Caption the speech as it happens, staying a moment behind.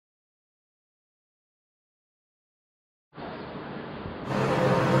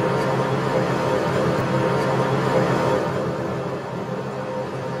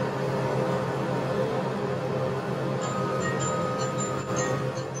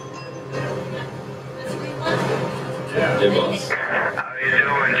Hey, boss. How you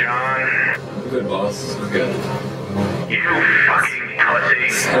doing, John? Good, boss. I'm good. You fucking pussy.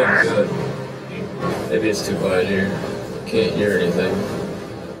 So good. Maybe it's too quiet here. Can't hear anything.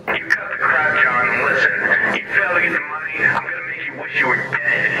 You cut the crap, John. Listen, you fail to get the money, I'm gonna make you wish you were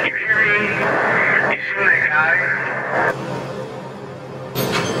dead. You hear me? You seen that guy?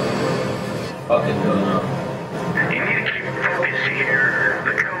 Fucking going on. You need to keep focused here.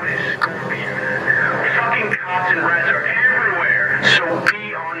 The code is Scorpio. Fucking cops and rats are everywhere, so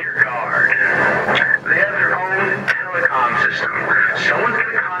be on your guard. They have their own telecom system. Someone's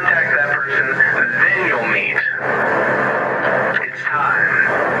gonna contact that person, then you'll meet. It's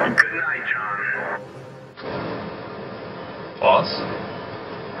time. Good night, John. Boss?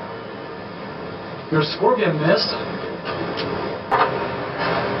 Your Scorpion missed?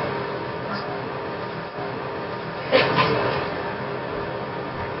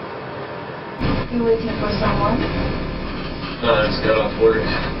 You waiting for someone? No, I just got off work.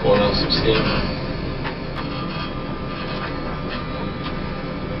 Blowing off some steam.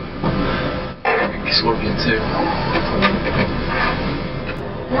 Scorpion too.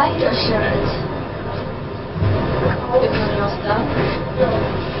 Like your shirt. You got your stuff?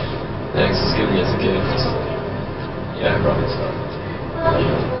 Thanks, it's giving me as a gift. Yeah, I brought my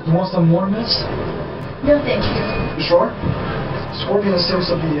stuff. You want some more, miss? No, thank you. You sure? Scorpion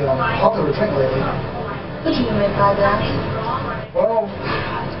seems to be a popular drink lately. What do you mean by that? Well,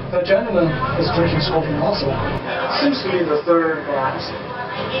 the gentleman is drinking Scorpion also. Seems to be the third glass.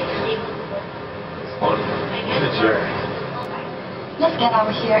 Funny. Sure. Let's get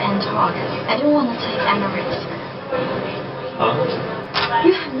over here and talk. I don't want to take any risk. Huh?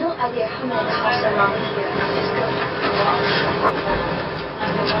 You have no idea how many cops around here.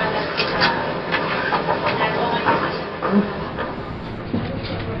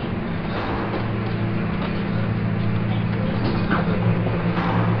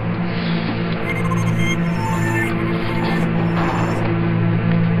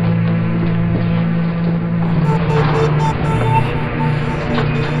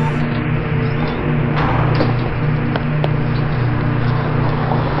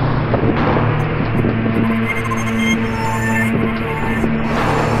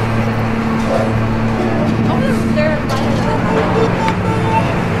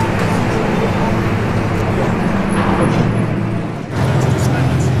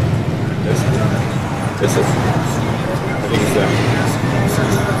 This is. I think it's there.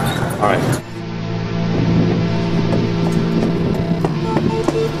 Alright.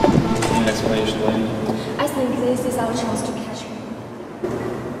 Any explanation, lady? I think this is our chance to catch him.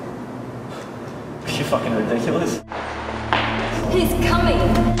 Are you fucking ridiculous? He's coming!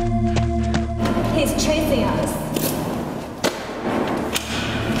 He's chasing us.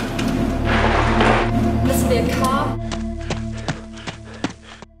 Must be a cop.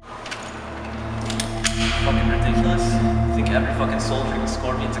 Fucking ridiculous? You think every fucking soldier in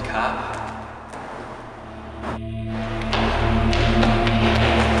Scorpion's a cop?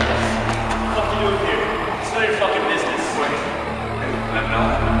 What are you doing here? It's none of your fucking business. Wait. I'm not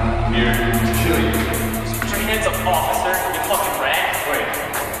here to kill you. Just put your hands up, officer. You fucking rat. Wait.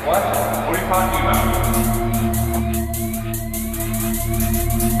 What? What are you talking about?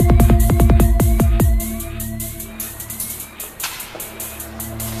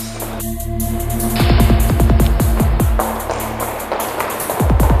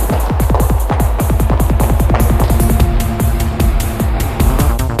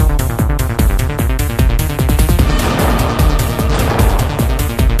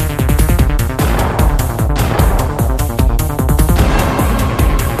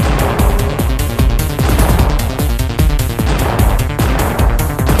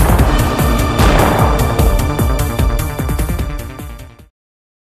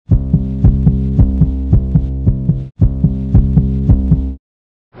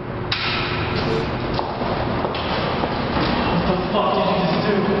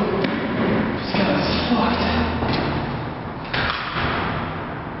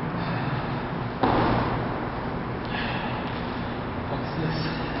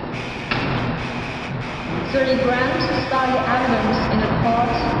 $30 grand to start the evidence in the court.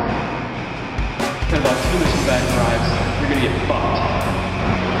 Turns out too much bad drives. You're gonna get fucked.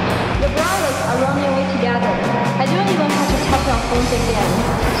 The brothers are running away together. I don't even have to tap your phones again.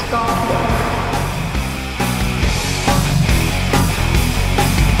 Scorpio.